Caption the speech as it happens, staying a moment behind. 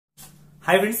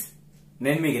Hi friends,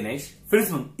 నేను మీ Ganesh.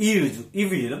 Friends, ఈ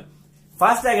వీడియోలో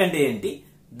ఫాస్టాగ్ అంటే ఏంటి,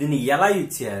 దీన్ని ఎలా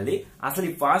యూజ్ చేయాలి, అసలు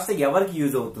ఈ ఫాస్టాగ్ ఎవరికి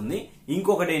యూజ్ అవుతుంది,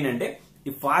 ఇంకొకటి ఏంటంటే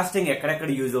ఈ ఫాస్టాగ్ ఎక్కడెక్కడ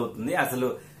యూజ్ అవుతుంది, అసలు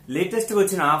లేటెస్ట్ గా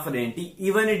వచ్చిన ఆఫర్ ఏంటి,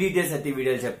 ఇవన్నీ డీటెయిల్స్ అయితే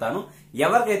వీడియోలో చెప్తాను.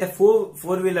 ఎవరికైతే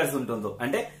ఫోర్ వీలర్స్ ఉంటుందో,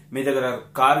 అంటే మీ దగ్గర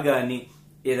కార్ గానీ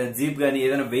ఏదైనా జీప్ గానీ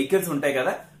ఏదైనా వెహికల్స్ ఉంటాయి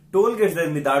కదా, టోల్ గేట్స్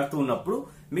దగ్గర మీరు దాటుతూ ఉన్నప్పుడు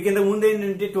మీకు ఇంతకు ముందు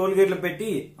ఏంటంటే టోల్ గేట్లు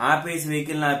పెట్టి ఆపేసి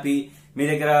వెహికల్ ఆపి మీ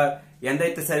దగ్గర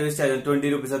ఎంతైతే service charge 20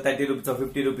 rupees 30 rupees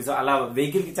 50 rupees అలా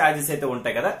వెహికల్ కి ఛార్జెస్ అయితే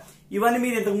ఉంటాయి కదా. ఇవన్నీ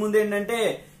మీరు ఇంతకు ముందు ఏంటంటే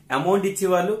అమౌంట్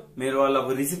ఇచ్చేవాళ్ళు, మీరు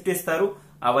వాళ్ళకు రిసిప్ట్ ఇస్తారు,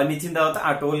 అవన్నీ ఇచ్చిన తర్వాత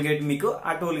ఆ టోల్ గేట్ మీకు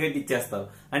ఆ టోల్ గేట్ ఇచ్చేస్తారు.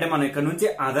 అంటే మనం ఇక్కడ నుంచి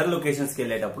అదర్ లొకేషన్స్ కి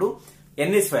వెళ్ళేటప్పుడు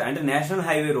NS5 అంటే నేషనల్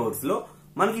హైవే రోడ్స్ లో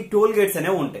మనకి టోల్ గేట్స్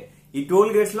అనేవి ఉంటాయి. ఈ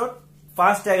టోల్ గేట్స్ లో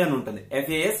ఫాస్టాగ్ అని ఉంటుంది,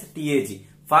 FASTAG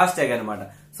ఫాస్టాగ్ అనమాట.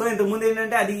 సో ఇంతకు ముందు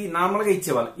ఏంటంటే అది నార్మల్ గా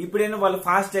ఇచ్చేవాళ్ళు, ఇప్పుడు ఏంటంటే వాళ్ళు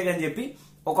ఫాస్టాగ్ అని చెప్పి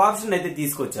ఒక ఆప్షన్ అయితే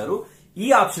తీసుకొచ్చారు. ఈ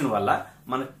ఆప్షన్ వల్ల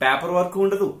మనకు పేపర్ వర్క్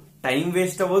ఉండదు, టైం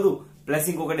వేస్ట్ అవ్వదు, ప్లస్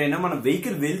ఇంకొకటి ఏంటంటే మన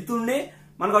వెహికల్ వెళ్తుండే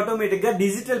మనకు ఆటోమేటిక్ గా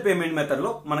డిజిటల్ పేమెంట్ మెథడ్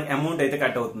లో మనకు అమౌంట్ అయితే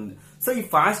కట్ అవుతుంది. సో ఈ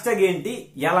ఫాస్టాగ్ ఏంటి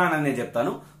ఎలా అని నేను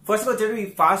చెప్తాను. ఫస్ట్ వచ్చేది ఈ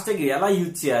ఫాస్టాగ్ ఎలా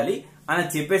యూజ్ చేయాలి అని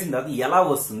చెప్పేసిన తర్వాత ఎలా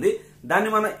వస్తుంది,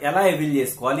 దాన్ని మనం ఎలా అవైల్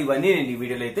చేసుకోవాలి, ఇవన్నీ నేను ఈ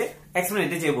వీడియోలో అయితే ఎక్స్ప్లెయిన్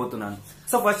అయితే చేయబోతున్నాను.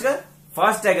 సో ఫస్ట్ గా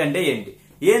ఫాస్టాగ్ అంటే ఏంటి,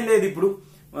 ఏం లేదు, ఇప్పుడు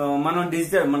మనం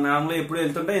డిజిటల్ మన నార్మల్గా ఎప్పుడు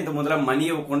వెళ్తుంటే ఇంత ముందర మనీ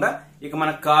ఇవ్వకుండా ఇక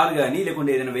మన కార్ గానీ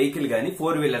లేకుంటే ఏదైనా వెహికల్ గానీ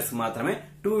 4 వీలర్స్ మాత్రమే,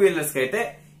 2 వీలర్స్ కి అయితే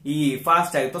ఈ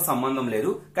ఫాస్టాగ్ తో సంబంధం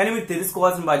లేదు. కానీ మీరు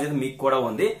తెలుసుకోవాల్సిన బాధ్యత మీకు కూడా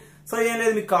ఉంది. సో ఏం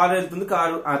లేదు, మీకు కారు వెళ్తుంది,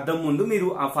 కారు అద్దం ముందు మీరు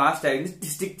ఆ ఫాస్టాగ్ ని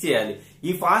స్టిక్ చేయాలి.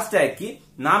 ఈ ఫాస్టాగ్ కి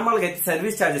నార్మల్ గా అయితే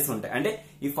సర్వీస్ ఛార్జెస్ ఉంటాయి, అంటే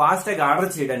ఈ ఫాస్టాగ్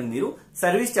ఆర్డర్ చేయడానికి మీరు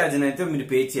సర్వీస్ ఛార్జ్ అయితే మీరు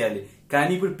పే చేయాలి.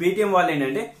 కానీ ఇప్పుడు పేటిఎం వాళ్ళు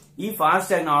ఏంటంటే ఈ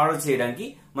ఫాస్టాగ్ ని ఆర్డర్ చేయడానికి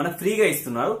మనకు ఫ్రీగా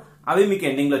ఇస్తున్నారు, అవి మీకు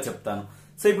ఎండింగ్ లో చెప్తాను.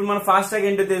 సో ఇప్పుడు మనం ఫాస్టాగ్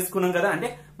ఏంటో తెలుసుకున్నాం కదా, అంటే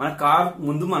మన కార్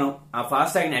ముందు మనం ఆ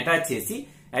ఫాస్టాగ్ ని అటాచ్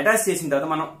చేసిన తర్వాత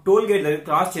మనం టోల్ గేట్ దగ్గర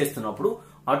క్రాస్ చేస్తున్నప్పుడు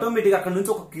ఆటోమేటిక్ అక్కడ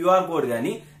నుంచి ఒక QR కోడ్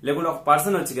గానీ లేకుంటే ఒక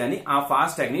పర్సన్ వచ్చి గానీ ఆ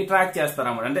ఫాస్టాగ్ ని ట్రాక్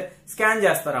చేస్తారన్నమాట, అంటే స్కాన్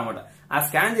చేస్తారన్నమాట. ఆ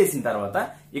స్కాన్ చేసిన తర్వాత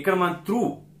ఇక్కడ మన త్రూ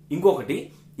ఇంకొకటి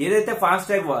ఏదైతే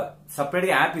ఫాస్టాగ్ సపరేట్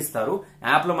గా యాప్ ఇస్తారు,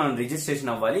 యాప్ లో మనం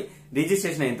రిజిస్ట్రేషన్ అవ్వాలి.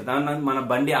 రిజిస్ట్రేషన్ అయిన తర్వాత మన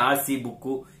బండి RC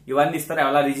బుక్ ఇవన్నీ ఇస్తారు,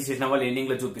 ఎలా రిజిస్ట్రేషన్ అవ్వాలి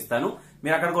ఎండింగ్ లో చూపిస్తాను,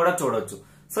 మీరు అక్కడ కూడా చూడొచ్చు.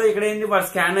 సో ఇక్కడ ఏంటి, వాడు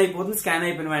స్కాన్ అయిపోతుంది, స్కాన్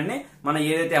అయిపోయిన వెంటనే మనం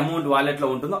ఏదైతే అమౌంట్ వాలెట్ లో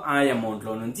ఉంటుందో ఆ అమౌంట్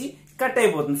లో నుంచి కట్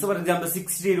అయిపోతుంది. సో ఫర్ ఎగ్జాంపుల్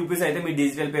 60 రూపీస్ అయితే మీ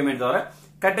డిజిటల్ పేమెంట్ ద్వారా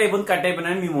కట్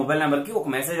అయిపోయిన మీ మొబైల్ నెంబర్ కి ఒక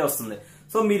మెసేజ్ వస్తుంది.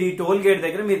 సో మీరు ఈ టోల్ గేట్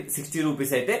దగ్గర మీరు 60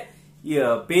 రూపీస్ అయితే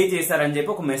పే చేశారని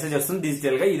చెప్పి ఒక మెసేజ్ వస్తుంది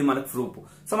డిజిటల్ గా, ఇది మనకు ప్రూఫ్.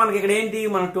 సో మనకి ఇక్కడ ఏంటి,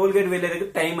 మన టోల్ గేట్ వెళ్లే దగ్గర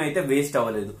టైం అయితే వేస్ట్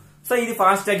అవ్వలేదు. సో ఇది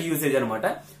ఫాస్టాగ్ యూసేజ్ అనమాట.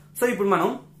 సో ఇప్పుడు మనం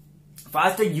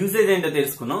ఫాస్టాగ్ యూసేజ్ ఏంటో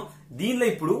తెలుసుకున్నాం. దీనిలో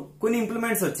ఇప్పుడు కొన్ని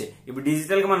ఇంప్లిమెంట్స్ వచ్చాయి. ఇప్పుడు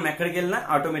డిజిటల్ గా మనం ఎక్కడికి వెళ్ళినా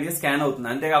ఆటోమేటిక్ గా స్కాన్ అవుతుంది.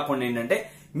 అంతేకాకుండా ఏంటంటే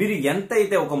మీరు ఎంత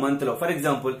అయితే ఒక మంత్ లో, ఫర్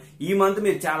ఎగ్జాంపుల్ ఈ మంత్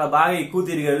మీరు చాలా బాగా ఎక్కువ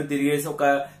తిరిగేసి ఒక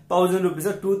 1000 రూపీస్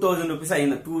 2000 రూపీస్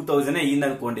అయింది, 2000 అయ్యింది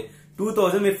అనుకోండి.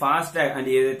 2000 మీరు ఫాస్టాగ్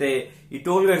అంటే ఏదైతే ఈ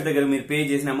టోల్ గేట్స్ దగ్గర మీరు పే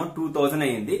చేసిన అమౌంట్ 2000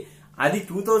 అయ్యింది. అది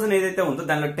 2000 ఏదైతే ఉందో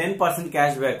దానిలో 10%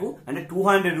 క్యాష్ బ్యాక్ అంటే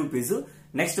 200 రూపీస్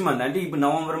నెక్స్ట్ మంత్, అంటే ఇప్పుడు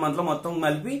నవంబర్ మంత్ లో మొత్తం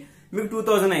కలిపి మీకు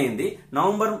 2000 అయింది.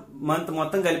 నవంబర్ మంత్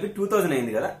మొత్తం కలిపి 2000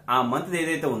 అయింది కదా, ఆ మంత్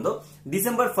ఏదైతే ఉందో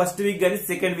డిసెంబర్ ఫస్ట్ వీక్ గానీ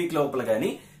సెకండ్ వీక్ లోపల గానీ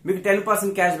మీకు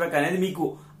 10% క్యాష్ బ్యాక్ అనేది మీకు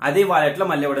అదే వాలెట్ లో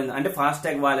మళ్ళీ ఇవ్వడం, అంటే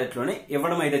ఫాస్టాగ్ వాలెట్ లోనే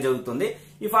ఇవ్వడం అయితే జరుగుతుంది.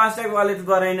 ఈ ఫాస్టాగ్ వాలెట్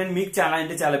ద్వారా ఏంటంటే మీకు చాలా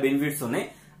అంటే చాలా బెనిఫిట్స్ ఉన్నాయి.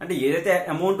 అంటే ఏదైతే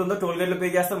అమౌంట్ ఉందో టోల్ గేట్ లో పే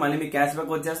చేస్తే మళ్ళీ మీకు క్యాష్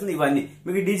బ్యాక్ వచ్చేస్తుంది. ఇవన్నీ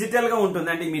మీకు డిజిటల్ గా ఉంటుంది,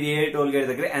 అంటే మీరు ఏ టోల్ గేట్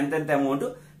దగ్గర ఎంత అమౌంట్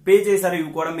పే చేశారు ఇవి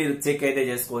కూడా మీరు చెక్ అయితే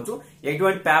చేసుకోవచ్చు.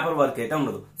 ఎటువంటి పేపర్ వర్క్ అయితే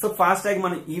ఉండదు. సో ఫాస్టాగ్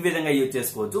మనం ఈ విధంగా యూజ్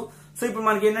చేసుకోవచ్చు. సో ఇప్పుడు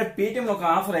మనకి ఏంటంటే పేటిఎం ఒక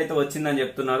ఆఫర్ అయితే వచ్చిందని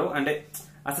చెప్తున్నారు. అంటే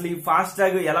అసలు ఈ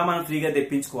ఫాస్టాగ్ ఎలా మనం ఫ్రీగా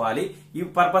తెప్పించుకోవాలి, ఈ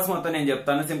పర్పస్ మొత్తం నేను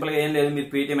చెప్తాను. సింపుల్ గా ఏం లేదు, మీరు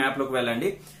పేటిఎం యాప్ లోకి వెళ్ళండి.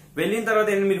 వెళ్ళిన తర్వాత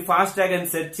మీరు ఫాస్టాగ్ అని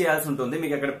సెర్చ్ చేయాల్సి ఉంటుంది.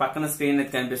 మీకు అక్కడ పక్కన స్క్రీన్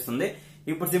అయితే కనిపిస్తుంది.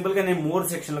 ఇప్పుడు సింపుల్ గా నేను మోర్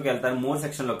సెక్షన్ లోకి వెళ్తాను. మోర్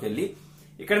సెక్షన్ లోకి వెళ్ళి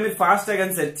ఇక్కడ మీరు ఫాస్టాగ్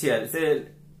అని సెర్చ్ చేయాలి.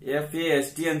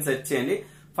 FAST అని సెర్చ్ చేయండి.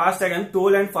 ఫాస్టాగ్ అని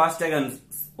టోల్ అండ్ ఫాస్టాగ్ అని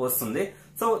వస్తుంది.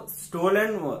 సో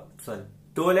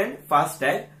టోల్ అండ్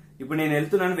ఫాస్టాగ్ ఇప్పుడు నేను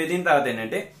వెళ్తున్నాను. వెళ్ళిన తర్వాత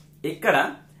ఏంటంటే ఇక్కడ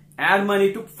యాడ్ మనీ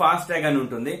టు ఫాస్టాగ్ అని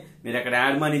ఉంటుంది. మీరు అక్కడ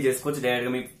యాడ్ మనీ చేసుకోవచ్చు. డైరెక్ట్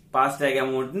గా మీ ఫాస్టాగ్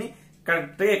అమౌంట్ ని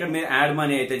కరెక్ట్ గా ఇక్కడ మీరు యాడ్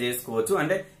మనీ అయితే చేసుకోవచ్చు.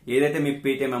 అంటే ఏదైతే మీ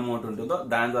పేటిఎం అమౌంట్ ఉంటుందో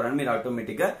దాని ద్వారా మీరు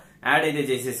ఆటోమేటిక్ గా యాడ్ అయితే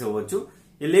చేసేసుకోవచ్చు.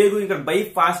 లేదు ఇక్కడ బై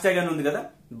ఫాస్టాగ్ అని ఉంది కదా,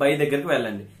 బై దగ్గరకు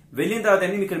వెళ్ళండి. వెళ్ళిన తర్వాత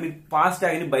ఇక్కడ మీరు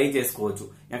ఫాస్టాగ్ ని బై చేసుకోవచ్చు.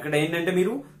 అక్కడ ఏంటంటే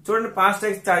మీరు చూడండి,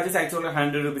 ఫాస్టాగ్ చార్జెస్ యాక్చువల్ గా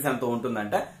 100 రూపీస్ అంత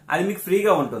ఉంటుందంట, అది మీకు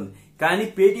ఫ్రీగా ఉంటుంది. కానీ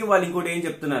పేటిఎం వాళ్ళు ఇంకోటి ఏం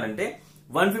చెప్తున్నారంటే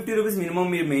 150 రూపీస్ మినిమం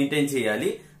మీరు మెయింటైన్ చేయాలి.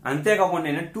 అంతేకాకుండా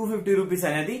 250 రూపీస్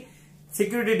అనేది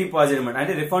సెక్యూరిటీ డిపాజిట్ అనమాట,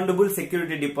 అంటే రిఫండబుల్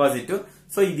సెక్యూరిటీ డిపాజిట్.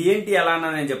 సో ఇది ఏంటి ఎలా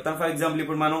అని నేను చెప్తాను. ఫర్ ఎగ్జాంపుల్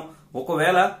ఇప్పుడు మనం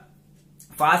ఒకవేళ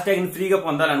ఫాస్టాగ్ ని ఫ్రీగా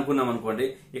పొందాలనుకున్నాం అనుకోండి,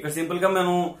 ఇక్కడ సింపుల్ గా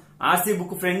మనం RC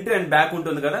book front and back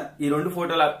ఉంటుంది కదా, ఈ 2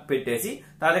 ఫోటోలు పెట్టేసి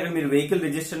తర్వాత ఇక్కడ మీరు వెహికల్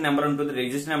రిజిస్టర్ నెంబర్ ఉంటుంది,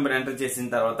 రిజిస్టర్ నెంబర్ ఎంటర్ చేసిన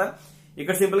తర్వాత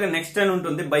ఇక్కడ సింపుల్ గా నెక్స్ట్ అని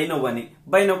ఉంటుంది, బై నౌ అని,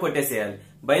 బై నౌ కొట్టేసేయాలి.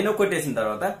 బై నౌ కొట్టేసిన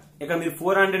తర్వాత ఇక్కడ మీరు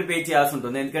 400 పే చేయాల్సి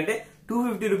ఉంటుంది. ఎందుకంటే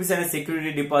 250 రూపీస్ అనేది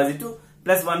సెక్యూరిటీ డిపాజిట్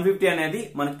ప్లస్ 150 అనేది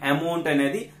మనకి అమౌంట్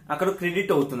అనేది అక్కడ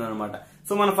క్రెడిట్ అవుతుంది అనమాట.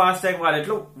 సో మన ఫాస్టాగ్ వాలెట్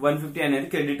లో 150 అనేది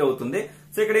క్రెడిట్ అవుతుంది.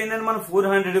 సో ఇక్కడ ఏంటంటే మనం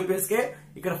 400 రూపీస్ కే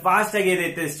ఇక్కడ ఫాస్టాగ్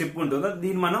ఏదైతే స్ట్రిప్ ఉంటుందో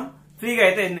దీన్ని మనం ఫ్రీగా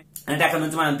అయితే అంటే అక్కడ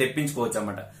నుంచి మనం తెప్పించుకోవచ్చు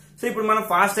అనమాట. సో ఇప్పుడు మనం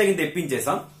ఫాస్టాగ్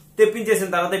తెప్పించేసాం. తెప్పించేసిన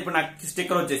తర్వాత ఇప్పుడు నాకు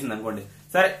స్టిక్కర్ వచ్చేసింది అనుకోండి,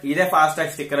 సరే ఇదే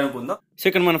ఫాస్టాగ్ స్టిక్కర్ అనుకుందాం. సో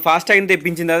ఇక్కడ మనం ఫాస్టాగ్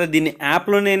తెప్పించిన తర్వాత దీన్ని యాప్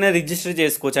లోనైనా రిజిస్టర్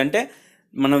చేసుకోవచ్చు. అంటే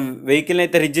మనం వెహికల్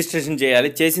అయితే రిజిస్ట్రేషన్ చేయాలి.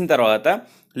 చేసిన తర్వాత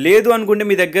లేదు అనుకుంటే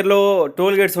మీ దగ్గరలో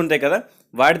టోల్ గేట్స్ ఉంటాయి కదా,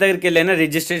 వాటి దగ్గరికి వెళ్ళైనా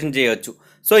రిజిస్ట్రేషన్ చేయొచ్చు.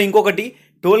 సో ఇంకొకటి,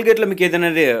 టోల్ గేట్లో మీకు ఏదైనా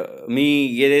మీ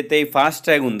ఏదైతే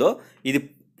ఫాస్టాగ్ ఉందో ఇది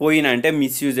పోయినా అంటే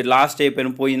మిస్యూజ్ లాస్ట్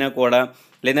అయిపోయిన పోయినా కూడా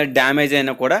లేదా డ్యామేజ్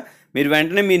అయినా కూడా మీరు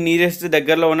వెంటనే మీ నియరెస్ట్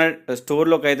దగ్గరలో ఉన్న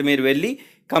స్టోర్లోకి అయితే మీరు వెళ్ళి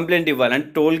కంప్లైంట్ ఇవ్వాలి. అంటే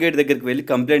టోల్ గేట్ దగ్గరికి వెళ్ళి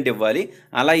కంప్లైంట్ ఇవ్వాలి.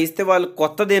 అలా ఇస్తే వాళ్ళు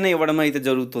కొత్తదైనా ఇవ్వడం అయితే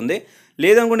జరుగుతుంది.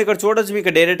 లేదనుకోండి ఇక్కడ చూడొచ్చు,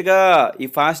 మీకు డైరెక్ట్గా ఈ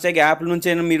ఫాస్టాగ్ యాప్ నుంచి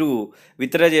అయినా మీరు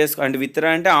విత్డ్రా అంటే విత్డ్రా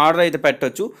అంటే ఆర్డర్ అయితే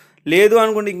పెట్టొచ్చు. లేదు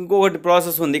అనుకుంటే ఇంకొకటి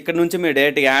ప్రాసెస్ ఉంది, ఇక్కడ నుంచి మీరు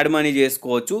డైరెక్ట్గా యాడ్ మనీ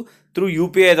చేసుకోవచ్చు త్రూ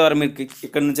యూపీఐ ద్వారా. మీరు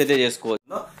ఇక్కడ నుంచి అయితే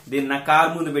చేసుకోవచ్చు. దీన్ని నా కార్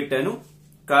ముందు పెట్టాను.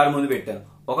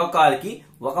 ఒక కార్కి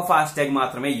ఒక ఫాస్టాగ్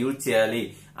మాత్రమే యూజ్ చేయాలి.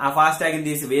 ఆ ఫాస్టాగ్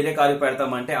తీసి వేరే కారు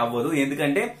పెడతామంటే అవ్వదు.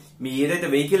 ఎందుకంటే మీ ఏదైతే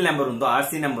వెహికల్ నెంబర్ ఉందో,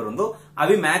 ఆర్సీ నెంబర్ ఉందో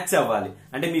అవి మ్యాచ్ అవ్వాలి.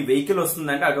 అంటే మీ వెహికల్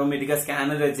వస్తుందంటే ఆటోమేటిక్ గా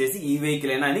స్కానర్ చేసి ఈ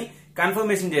వెహికల్ అయినా అని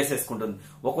కన్ఫర్మేషన్ చేసేసుకుంటుంది.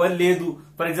 ఒకవేళ లేదు,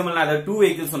 ఫర్ ఎగ్జాంపుల్ నా దగ్గర 2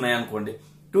 వెహికల్స్ ఉన్నాయి అనుకోండి,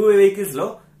 2 వెహికల్స్ లో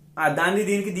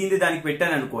దీనికి దానికి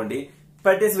పెట్టాను అనుకోండి,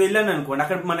 పెట్టేసి వెళ్ళాను అనుకోండి,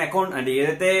 అక్కడ మన అకౌంట్ అంటే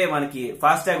ఏదైతే మనకి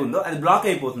ఫాస్టాగ్ ఉందో అది బ్లాక్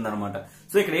అయిపోతుంది అనమాట.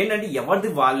 సో ఇక్కడ ఏంటంటే ఎవరిది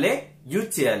వాళ్ళే యూజ్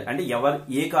చేయాలి. అంటే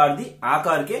ఏ కార్ది ఆ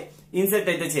కార్కే ఇన్సెట్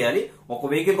అయితే చేయాలి. ఒక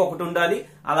వెహికల్ కి ఒకటి ఉండాలి.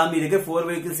 అలా మీ దగ్గర 4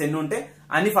 వెహికల్స్ ఎన్ని ఉంటే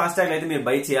అన్ని ఫాస్టాగ్ అయితే మీరు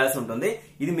బై చేయాల్సి ఉంటుంది.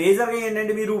 ఇది మేజర్ గా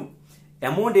ఏంటంటే మీరు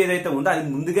అమౌంట్ ఏదైతే ఉందో అది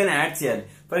ముందుగానే యాడ్ చేయాలి.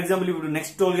 ఫర్ ఎగ్జాంపుల్ ఇప్పుడు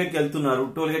నెక్స్ట్ టోల్ గేట్ కి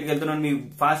వెళ్తున్నారు, మీ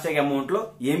ఫాస్టాగ్ అమౌంట్ లో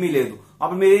ఏమీ లేదు.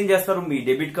 అప్పుడు మీరు ఏం చేస్తారు, మీ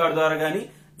డెబిట్ కార్డు ద్వారా గానీ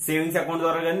సేవింగ్స్ అకౌంట్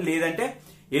ద్వారా గానీ లేదంటే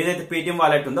ఏదైతే పేటిఎం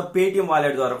వాలెట్ ఉందో పేటిఎం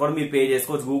వాలెట్ ద్వారా కూడా మీరు పే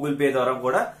చేసుకోవచ్చు. గూగుల్ పే ద్వారా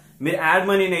కూడా మీరు యాడ్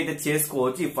మనీని అయితే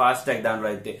చేసుకోవచ్చు. ఈ ఫాస్టాగ్ దాంట్లో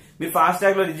అయితే మీరు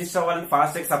ఫాస్టాగ్ లో రిజిస్టర్ అవ్వాలని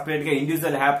ఫాస్టాగ్ సపరేట్ గా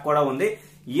ఇండివిజువల్ యాప్ కూడా ఉంది.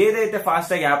 ఏదైతే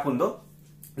ఫాస్టాగ్ యాప్ ఉందో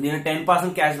దీని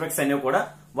 10% క్యాష్ బ్యాక్స్ అనేవి కూడా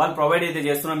వాళ్ళు ప్రొవైడ్ అయితే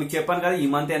చేస్తున్నారు. మీకు చెప్పాను కదా, ఈ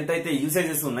మంత్ ఎంత అయితే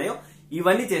యూసేజెస్ ఉన్నాయో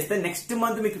ఇవన్నీ చేస్తే నెక్స్ట్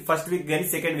మంత్ మీకు ఫస్ట్ వీక్ కానీ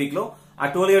సెకండ్ వీక్ లో ఆ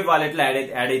టోల్ గేట్ వాలెట్ లో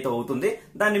యాడ్ అయితే అవుతుంది.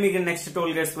 దాన్ని మీకు నెక్స్ట్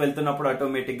టోల్ గేట్స్ కి వెళ్తున్నప్పుడు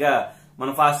ఆటోమేటిక్ గా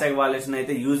మన ఫాస్టాగ్ వాలెట్స్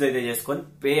అయితే యూజ్ అయితే చేసుకొని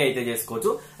పే అయితే చేసుకోవచ్చు.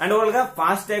 అండ్ ఓవరాల్ గా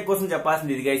ఫాస్టాగ్ కోసం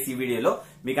చెప్పాల్సింది ఇది గైస్. ఈ వీడియోలో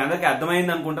మీకు అందరికీ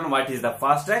అర్థమైంది అనుకుంటాను వాట్ ఈస్ ద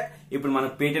ఫాస్టాగ్. ఇప్పుడు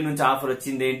మనకు పేటిఎం నుంచి ఆఫర్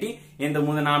వచ్చింది ఏంటి, ఇంతకు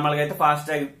ముందు నార్మల్ గా అయితే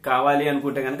ఫాస్టాగ్ కావాలి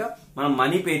అనుకుంటే కనుక మనం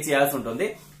మనీ పే చేయాల్సి ఉంటుంది.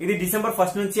 ఇది December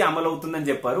 1 నుంచి అమలు అవుతుందని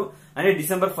చెప్పారు. అంటే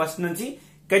December 1 నుంచి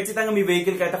ఖచ్చితంగా మీ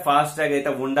వెహికల్ కి అయితే ఫాస్టాగ్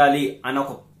అయితే ఉండాలి అని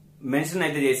ఒక మెన్షన్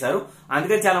అయితే చేశారు.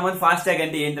 అందుకే చాలా మంది ఫాస్టాగ్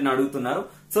అంటే ఏంటని అడుగుతున్నారు.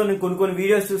 సో నేను కొన్ని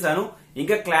వీడియోస్ చూసాను,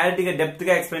 ఇంకా క్లారిటీగా డెప్త్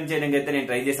గా ఎక్స్ప్లెయిన్ చేయడానికి అయితే నేను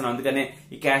ట్రై చేశాను. అందుకనే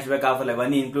ఈ క్యాష్ బ్యాక్ ఆఫర్లు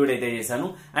అవన్నీ ఇంక్లూడ్ అయితే చేశాను.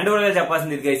 అండ్ ఓవరాల్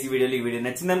చెప్పాల్సింది ఇది గైస్. ఈ వీడియో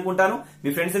నచ్చింది అనుకుంటాను.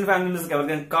 మీ ఫ్రెండ్స్ అండ్ ఫ్యామిలీ మెంబర్స్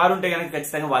ఎవరికైనా కార్ ఉంటే కనుక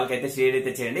ఖచ్చితంగా వాళ్ళకైతే షేర్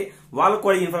అయితే చేయండి. వాళ్ళకు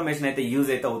కూడా ఇన్ఫర్మేషన్ అయితే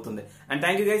యూజ్ అయితే అవుతుంది. And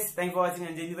thank you guys, thank for watching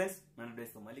and జై హింద్ ఫ్రెండ్స్.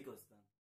 మళ్ళీ